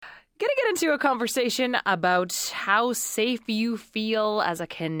into a conversation about how safe you feel as a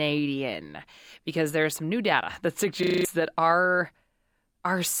Canadian, because there's some new data that suggests that our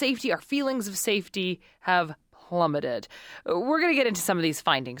safety, our feelings of safety have plummeted. We're going to get into some of these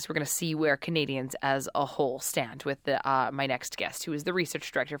findings. We're going to see where Canadians as a whole stand with my next guest, who is the research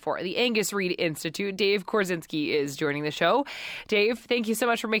director for the Angus Reid Institute. Dave Korzinski is joining the show. Dave, thank you so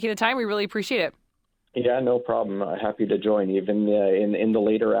much for making the time. We really appreciate it. Yeah, no problem. Happy to join, even in the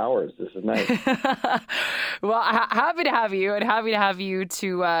later hours. This is nice. Well, happy to have you, and happy to have you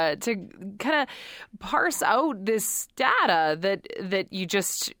to kind of parse out this data that you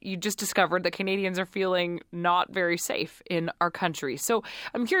just discovered that Canadians are feeling not very safe in our country. So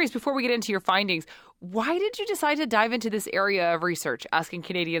I'm curious, before we get into your findings, why did you decide to dive into this area of research, asking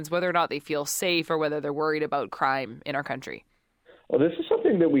Canadians whether or not they feel safe or whether they're worried about crime in our country? Well, this is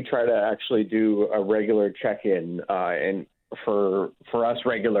something that we try to actually do a regular check-in, and for us,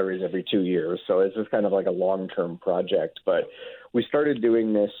 regular is every 2 years. So this is kind of like a long-term project. But we started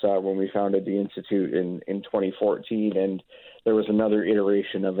doing this when we founded the Institute in 2014, and there was another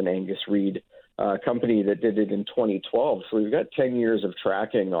iteration of an Angus Reid company that did it in 2012. So we've got 10 years of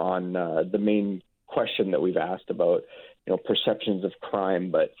tracking on the main question that we've asked about, perceptions of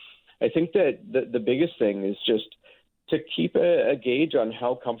crime. But I think that the biggest thing is just to keep a gauge on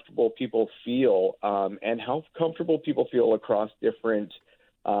how comfortable people feel, and how comfortable people feel across different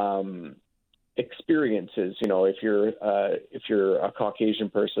experiences. If you're a Caucasian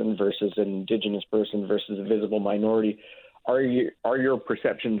person versus an Indigenous person versus a visible minority, are your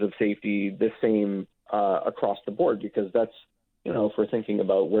perceptions of safety the same across the board? Because that's, if we're thinking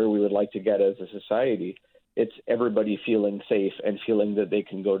about where we would like to get as a society, it's everybody feeling safe and feeling that they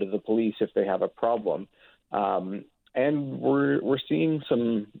can go to the police if they have a problem. And we're seeing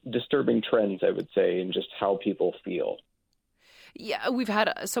some disturbing trends, I would say, in just how people feel. Yeah, we've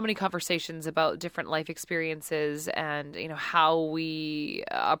had so many conversations about different life experiences and, how we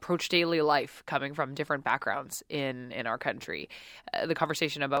approach daily life coming from different backgrounds in our country. The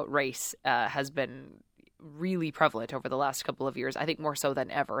conversation about race has been really prevalent over the last couple of years, I think more so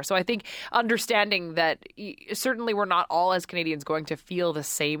than ever. So I think understanding that certainly we're not all as Canadians going to feel the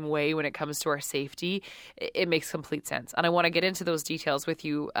same way when it comes to our safety, it makes complete sense. And I want to get into those details with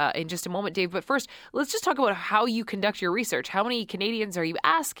you in just a moment, Dave. But first, let's just talk about how you conduct your research. How many Canadians are you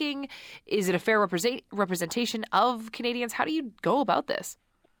asking? Is it a fair representation of Canadians? How do you go about this?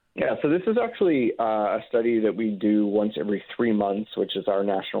 Yeah, so this is actually a study that we do once every 3 months, which is our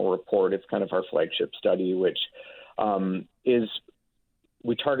national report. It's kind of our flagship study, which is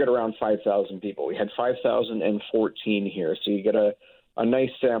we target around 5,000 people. We had 5,014 here, so you get a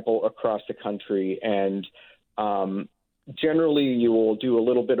nice sample across the country. And generally, you will do a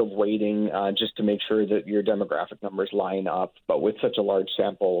little bit of weighting just to make sure that your demographic numbers line up. But with such a large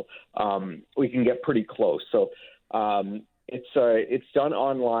sample, we can get pretty close. So it's done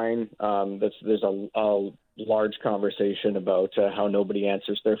online. There's a large conversation about how nobody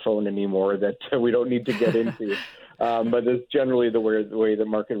answers their phone anymore that we don't need to get into. But that's generally the way that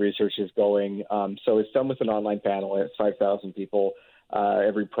market research is going. So it's done with an online panel. It's 5,000 people,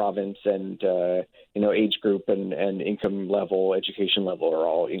 every province and age group and income level, education level are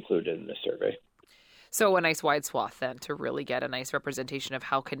all included in the survey. So a nice wide swath then to really get a nice representation of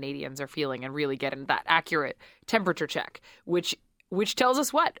how Canadians are feeling and really get in that accurate temperature check, which tells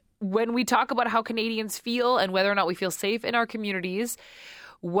us what? When we talk about how Canadians feel and whether or not we feel safe in our communities,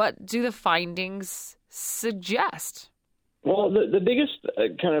 what do the findings suggest? Well, the biggest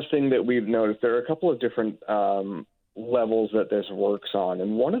kind of thing that we've noticed, there are a couple of different levels that this works on.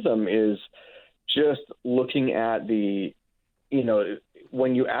 And one of them is just looking at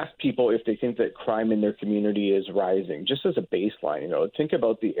when you ask people if they think that crime in their community is rising, just as a baseline, think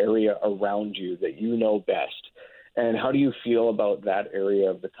about the area around you that you know best. And how do you feel about that area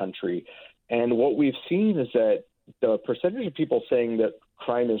of the country? And what we've seen is that the percentage of people saying that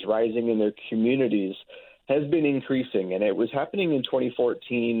crime is rising in their communities has been increasing. And it was happening in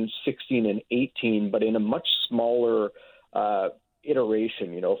 2014, 16, and 18, but in a much smaller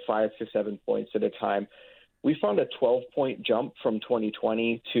iteration, 5 to 7 points at a time. We found a 12-point jump from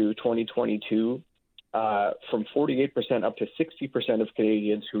 2020 to 2022, from 48% up to 60% of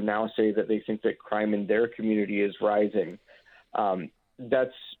Canadians who now say that they think that crime in their community is rising. That's,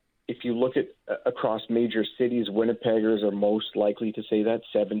 if you look at across major cities, Winnipeggers are most likely to say that,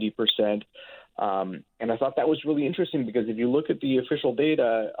 70%. And I thought that was really interesting because if you look at the official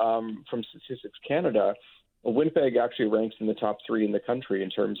data from Statistics Canada, Winnipeg actually ranks in the top 3 in the country in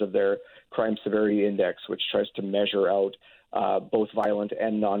terms of their crime severity index, which tries to measure out both violent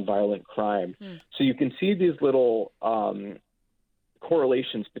and nonviolent crime. So you can see these little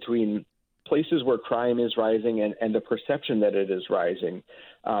correlations between places where crime is rising and the perception that it is rising.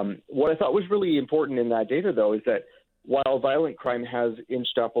 What I thought was really important in that data, though, is that while violent crime has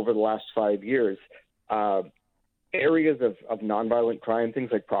inched up over the last 5 years, areas of nonviolent crime, things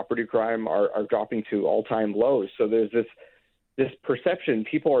like property crime, are dropping to all-time lows. So there's this perception,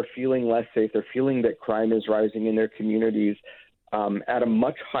 people are feeling less safe. They're feeling that crime is rising in their communities at a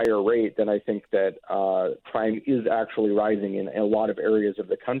much higher rate than I think that crime is actually rising in a lot of areas of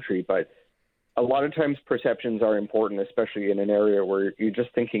the country. But a lot of times perceptions are important, especially in an area where you're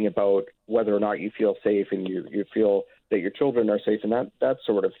just thinking about whether or not you feel safe and you feel that your children are safe and that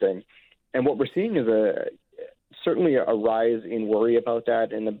sort of thing. And what we're seeing is certainly a rise in worry about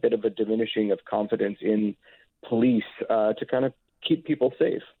that and a bit of a diminishing of confidence in police to kind of keep people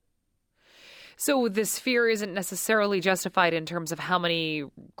safe. So this fear isn't necessarily justified in terms of how many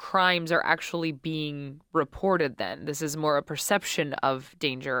crimes are actually being reported then. This is more a perception of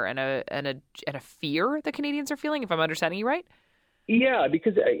danger and a fear that Canadians are feeling, if I'm understanding you right? Yeah,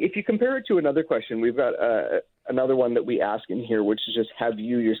 because if you compare it to another question, we've got another one that we ask in here, which is just, have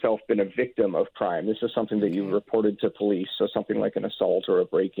you yourself been a victim of crime? This is something that you reported to police, so something like an assault or a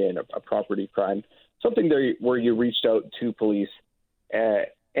break-in, a property crime, something there where you reached out to police.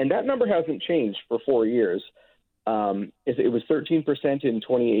 And that number hasn't changed for 4 years. It was 13% in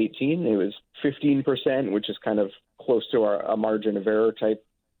 2018. It was 15%, which is kind of close to a margin of error type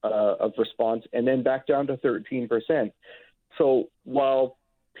of response, and then back down to 13%. So while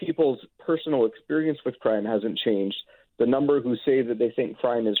people's personal experience with crime hasn't changed, the number who say that they think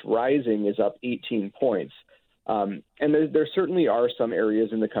crime is rising is up 18 points. And there certainly are some areas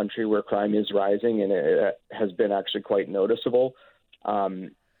in the country where crime is rising, and it has been actually quite noticeable.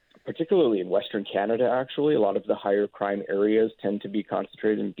 Particularly in Western Canada, actually. A lot of the higher crime areas tend to be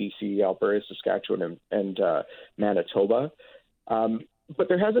concentrated in BC, Alberta, Saskatchewan, and Manitoba. But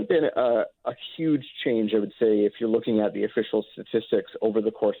there hasn't been a huge change, I would say, if you're looking at the official statistics over the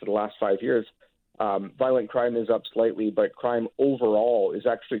course of the last 5 years. Violent crime is up slightly, but crime overall is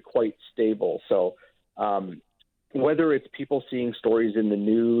actually quite stable. So whether it's people seeing stories in the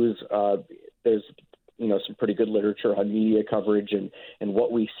news, there's some pretty good literature on media coverage and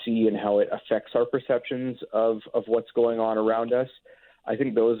what we see and how it affects our perceptions of what's going on around us. I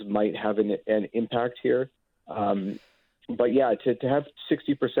think those might have an impact here. But yeah, to have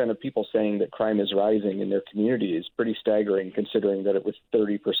 60% of people saying that crime is rising in their community is pretty staggering, considering that it was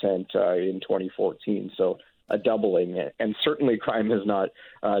 30% in 2014. So a doubling, and certainly crime has not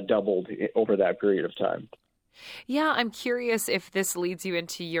doubled over that period of time. Yeah, I'm curious if this leads you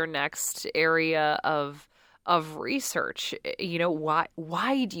into your next area of research.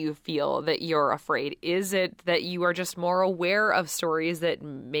 Why do you feel that you're afraid? Is it that you are just more aware of stories that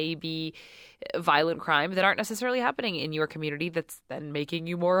may be violent crime that aren't necessarily happening in your community that's then making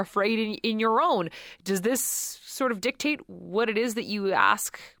you more afraid in your own? Does this sort of dictate what it is that you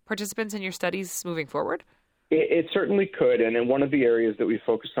ask participants in your studies moving forward? It certainly could. And in one of the areas that we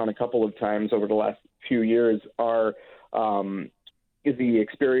focused on a couple of times over the last few years are the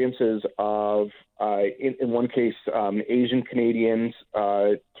experiences of, in one case, Asian Canadians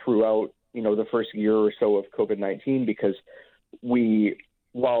throughout, the first year or so of COVID-19, because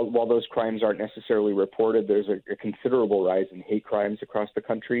while those crimes aren't necessarily reported, there's a considerable rise in hate crimes across the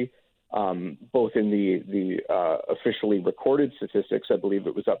country, both in the officially recorded statistics. I believe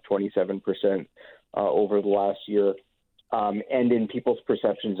it was up 27% over the last year. And in people's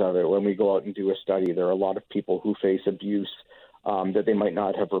perceptions of it. When we go out and do a study, there are a lot of people who face abuse that they might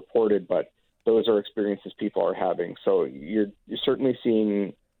not have reported, but those are experiences people are having. So you're certainly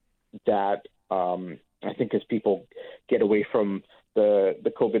seeing that, I think, as people get away from the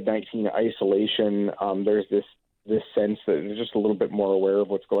COVID-19 isolation, there's this sense that they're just a little bit more aware of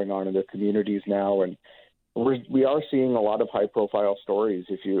what's going on in their communities now. And we are seeing a lot of high-profile stories.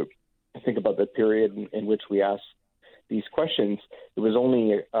 If you think about the period in which we asked these questions, it was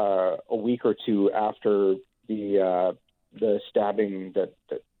only a week or two after the stabbing that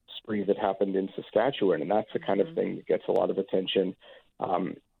spree that happened in Saskatchewan, and that's the kind of thing that gets a lot of attention.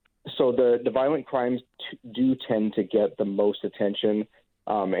 So the violent crimes do tend to get the most attention,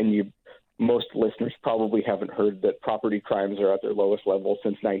 and most listeners probably haven't heard that property crimes are at their lowest level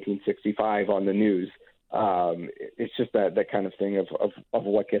since 1965 on the news. It's just that kind of thing of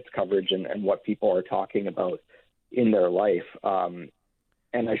what gets coverage and what people are talking about in their life. And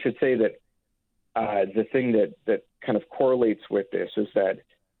I should say that the thing that kind of correlates with this is that,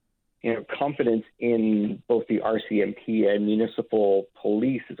 confidence in both the RCMP and municipal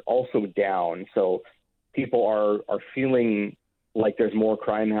police is also down. So people are feeling like there's more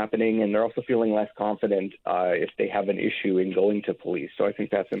crime happening, and they're also feeling less confident if they have an issue in going to police. So I think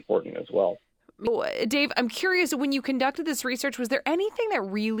that's important as well. Dave, I'm curious, when you conducted this research, was there anything that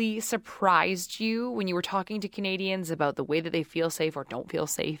really surprised you when you were talking to Canadians about the way that they feel safe or don't feel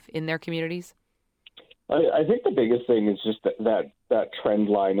safe in their communities? I think the biggest thing is just that trend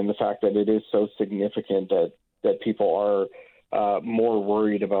line and the fact that it is so significant that people are more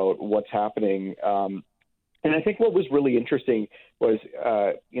worried about what's happening. And I think what was really interesting was,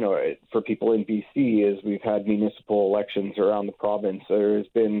 for people in BC, is we've had municipal elections around the province. There has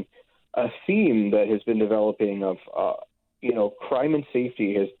been a theme that has been developing of, crime and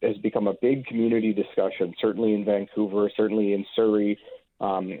safety has become a big community discussion, certainly in Vancouver, certainly in Surrey.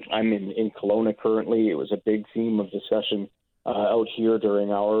 I'm in Kelowna currently. It was a big theme of discussion out here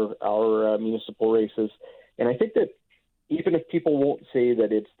during our municipal races. And I think that even if people won't say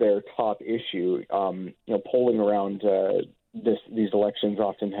that it's their top issue, polling around these elections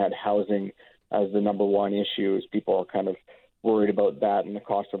often had housing as the number one issue, as people are kind of worried about that and the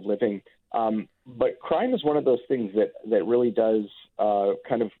cost of living. But crime is one of those things that really does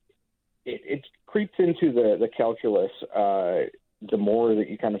it creeps into the calculus the more that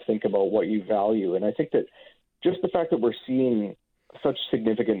you kind of think about what you value. And I think that just the fact that we're seeing such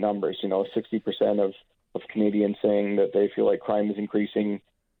significant numbers, 60% of Canadians saying that they feel like crime is increasing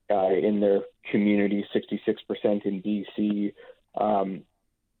in their community, 66% in BC.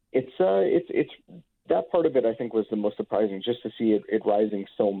 It's that part of it, I think, was the most surprising, just to see it rising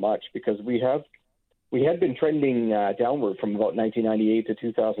so much, because we had been trending downward from about 1998 to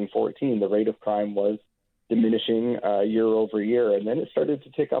 2014. The rate of crime was diminishing year over year, and then it started to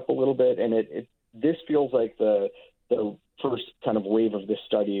tick up a little bit. And this feels like the first kind of wave of this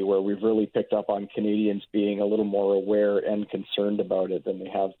study where we've really picked up on Canadians being a little more aware and concerned about it than they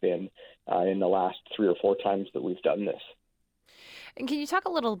have been in the last 3 or 4 times that we've done this. And can you talk a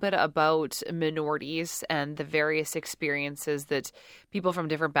little bit about minorities and the various experiences that people from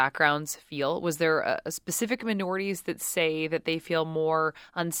different backgrounds feel? Was there a specific minorities that say that they feel more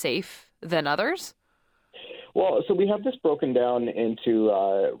unsafe than others? Well, so we have this broken down into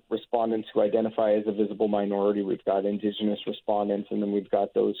respondents who identify as a visible minority. We've got Indigenous respondents, and then we've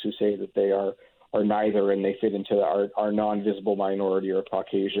got those who say that they are neither, and they fit into our non-visible minority or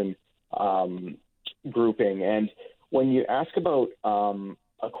Caucasian grouping. And when you ask about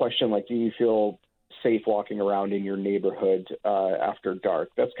a question like, do you feel safe walking around in your neighborhood after dark?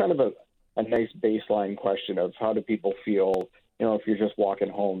 That's kind of a nice baseline question of how do people feel, if you're just walking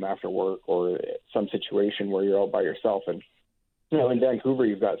home after work or some situation where you're out by yourself. And, in Vancouver,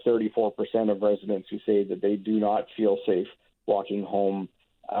 you've got 34% of residents who say that they do not feel safe walking home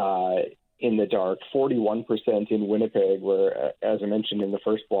in the dark. 41% in Winnipeg, where, as I mentioned in the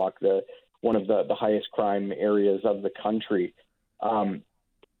first block, one of the highest crime areas of the country.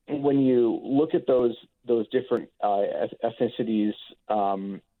 When you look at those different ethnicities,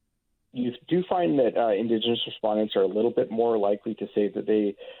 you do find that Indigenous respondents are a little bit more likely to say that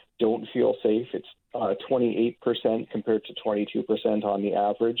they don't feel safe. It's 28% compared to 22% on the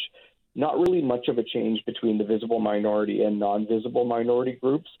average. Not really much of a change between the visible minority and non-visible minority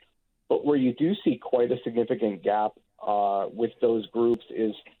groups, but where you do see quite a significant gap with those groups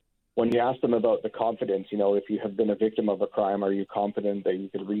is when you ask them about the confidence. If you have been a victim of a crime, are you confident that you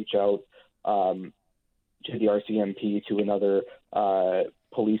could reach out to the RCMP, to another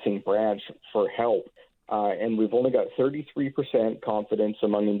policing branch for help? And we've only got 33% confidence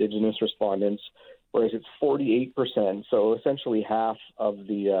among Indigenous respondents, whereas it's 48%, so essentially half of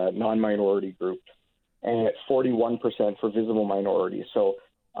the non-minority group, and at 41% for visible minorities. So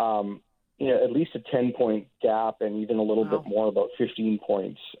at least a 10-point gap, and even a little bit more, about 15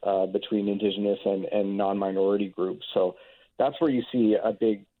 points between Indigenous and non-minority groups. So that's where you see a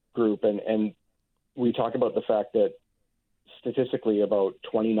big group. And we talk about the fact that statistically about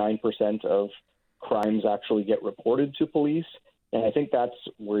 29% of crimes actually get reported to police. And I think that's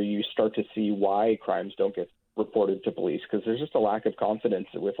where you start to see why crimes don't get reported to police, because there's just a lack of confidence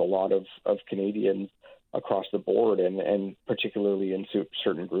with a lot of Canadians across the board, and particularly in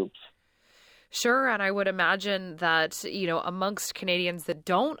certain groups. Sure, and I would imagine that, amongst Canadians that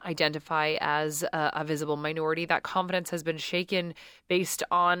don't identify as a visible minority, that confidence has been shaken based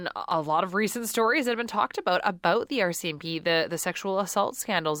on a lot of recent stories that have been talked about the RCMP, the sexual assault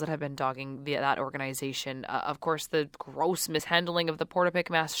scandals that have been dogging that organization. Of course, the gross mishandling of the Portapique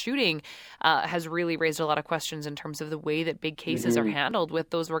mass shooting has really raised a lot of questions in terms of the way that big cases are handled with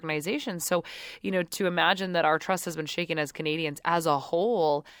those organizations. So, to imagine that our trust has been shaken as Canadians as a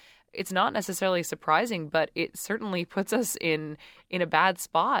whole, it's not necessarily surprising, but it certainly puts us in a bad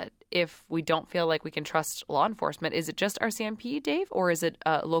spot if we don't feel like we can trust law enforcement. Is it just RCMP, Dave, or is it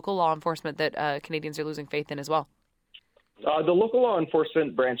local law enforcement that Canadians are losing faith in as well? The local law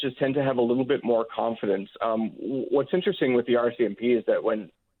enforcement branches tend to have a little bit more confidence. What's interesting with the RCMP is that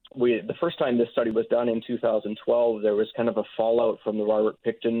when the first time this study was done in 2012, there was kind of a fallout from the Robert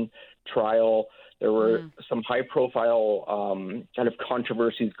Pickton trial. There were some high-profile kind of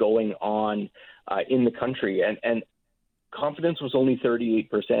controversies going on in the country, and confidence was only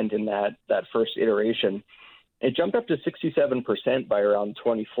 38% in that first iteration. It jumped up to 67% by around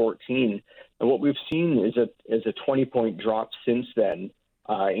 2014, and what we've seen is a 20-point drop since then,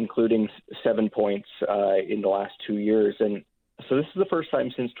 including 7 points in the last 2 years. And so this is the first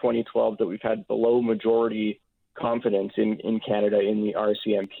time since 2012 that we've had below majority confidence in Canada in the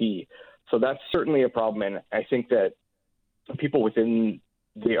RCMP. So that's certainly a problem, and I think that people within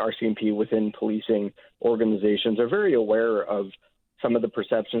the RCMP, within policing organizations, are very aware of some of the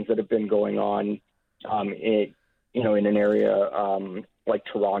perceptions that have been going on. In an area like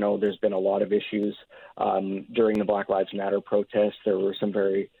Toronto, there's been a lot of issues during the Black Lives Matter protests. There were some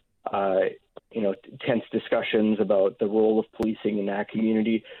very tense discussions about the role of policing in that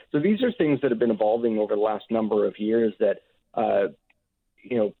community. So these are things that have been evolving over the last number of years that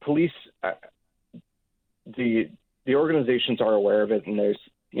police, the organizations are aware of it, and there's,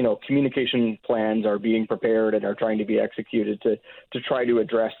 communication plans are being prepared and are trying to be executed to try to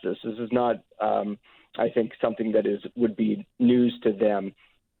address this. This is not, I think, something that would be news to them.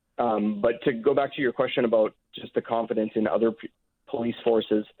 But to go back to your question about just the confidence in other police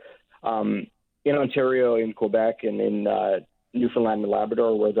forces, in Ontario, in Quebec, and in Newfoundland and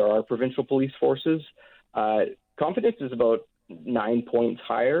Labrador, where there are provincial police forces, confidence is about 9 points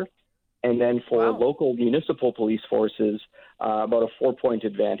higher. And then for local municipal police forces, about a 4-point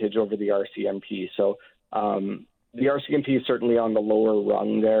advantage over the RCMP. So the RCMP is certainly on the lower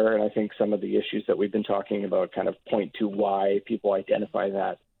rung there. And I think some of the issues that we've been talking about kind of point to why people identify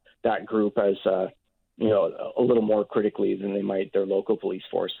that group as, a little more critically than they might their local police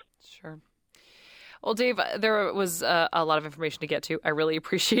force. Sure. Well, Dave, there was a lot of information to get to. I really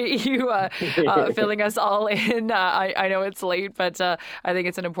appreciate you filling us all in. I know it's late, but I think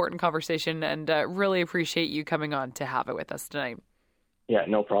it's an important conversation, and really appreciate you coming on to have it with us tonight. Yeah,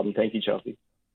 no problem. Thank you, Chelsea.